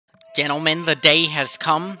Gentlemen, the day has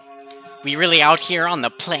come. We really out here on the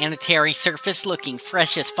planetary surface looking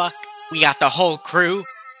fresh as fuck. We got the whole crew.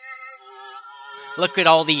 Look at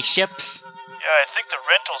all these ships. Yeah, I think the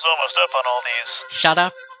rental's almost up on all these. Shut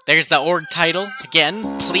up. There's the org title.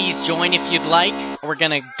 Again, please join if you'd like. We're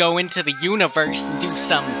gonna go into the universe and do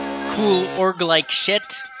some cool org-like shit.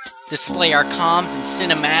 Display our comms and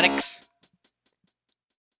cinematics.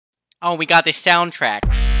 Oh, we got this soundtrack.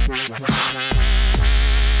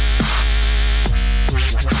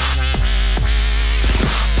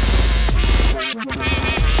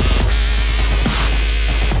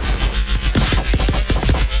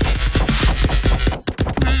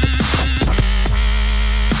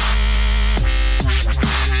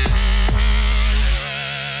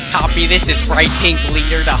 Copy, this is Bright Pink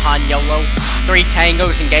leader to Han Yolo. 3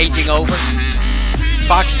 tangos engaging over.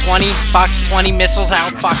 Fox 20 missiles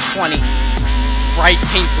out, Fox 20. Bright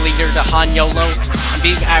Pink leader to Han Yolo. I'm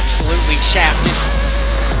being absolutely shafted.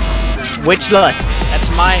 Which left?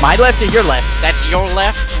 That's my left or your left? That's your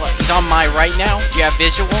left. He's on my right now. Do you have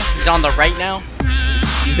visual? He's on the right now.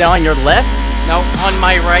 Is that on your left? No, on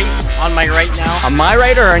my right. On my right now. On my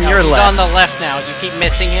right or on your he's left? He's on the left now. You keep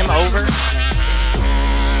missing him. Over.